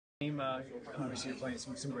Obviously, you're playing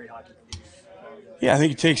some great hockey. Yeah, I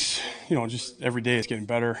think it takes, just every day it's getting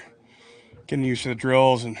better, getting used to the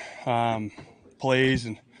drills and plays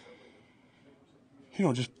and,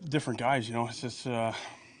 just different guys, It's just,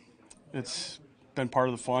 it's been part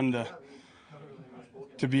of the fun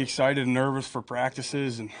to be excited and nervous for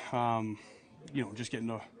practices and, just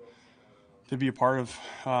getting to be a part of,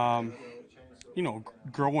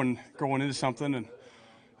 growing into something. And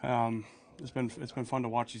it's been fun to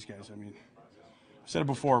watch these guys. I mean, I've said it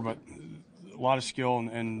before, but a lot of skill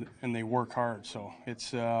and they work hard. So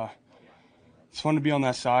it's fun to be on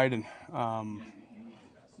that side. And, I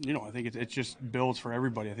think it just builds for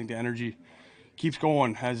everybody. I think the energy keeps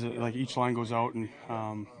going as each line goes out, and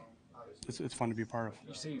it's fun to be a part of.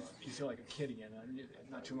 You say you feel like a kid again.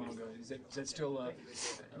 Not too long ago. Is that still?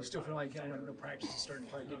 You still feel like no practice is starting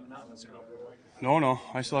to probably get monotonous? No.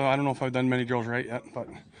 I don't know if I've done many drills right yet, but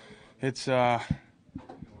it's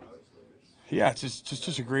it's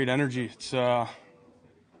just a great energy. It's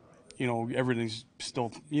everything's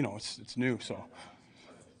still it's new, so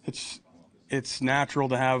it's natural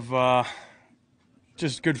to have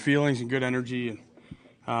just good feelings and good energy, and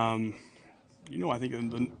I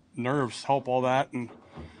think the nerves help all that, and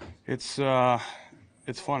it's fun.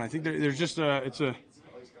 I think there's just it's a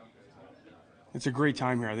great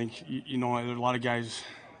time here. I think there's a lot of guys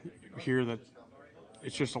here that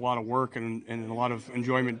it's just a lot of work and a lot of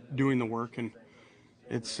enjoyment doing the work, and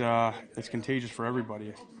it's contagious for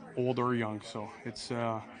everybody, old or young. So it's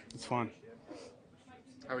fun.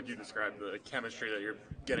 How would you describe the chemistry that you're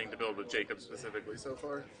getting to build with Jacob specifically so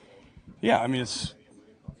far? Yeah, I mean it's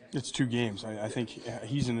 2 games. I think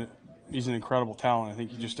he's an incredible talent. I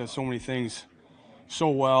think he just does so many things so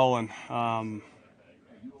well, and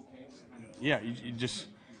you just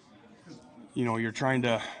you're trying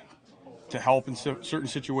to help in certain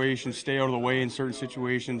situations, stay out of the way in certain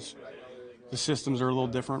situations. The systems are a little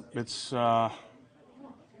different. It's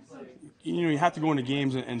you have to go into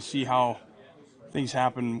games and see how things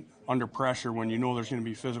happen under pressure when there's going to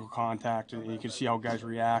be physical contact, and you can see how guys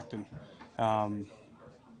react, and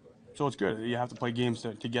so it's good. You have to play games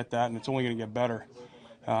to get that, and it's only going to get better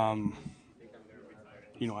as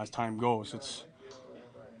time goes.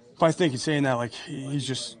 I think in saying that,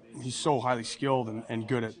 he's so highly skilled and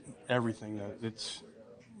good at everything that it's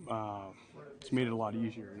made it a lot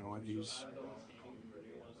easier. He's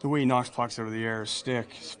the way he knocks pucks out of the air, his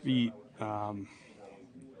stick, his feet.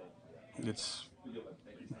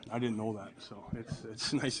 I didn't know that, so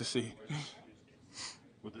it's nice to see.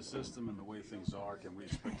 With the system and the way things are, can we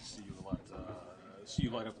expect to see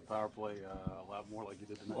you light up the power play a lot more like you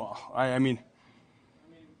did tonight? Well, I mean,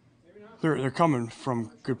 they're coming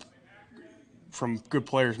from good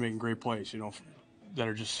players making great plays, that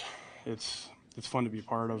are just it's fun to be a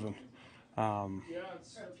part of, and I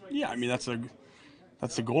mean that's the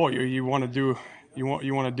goal. You want to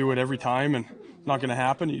do it every time, and it's not going to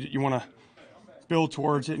happen. You want to build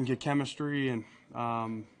towards it and get chemistry, and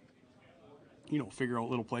figure out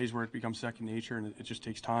little plays where it becomes second nature, and it just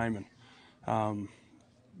takes time. And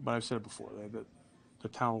but I've said it before, the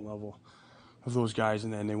talent level of those guys,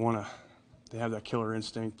 and then they have that killer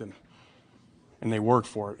instinct, and they work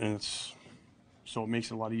for it, and so it makes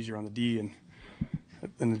it a lot easier on the D, and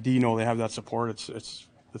the D they have that support. It's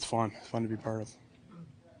fun. It's fun to be part of.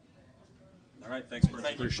 All right, thanks, Brent.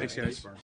 Thanks, guys.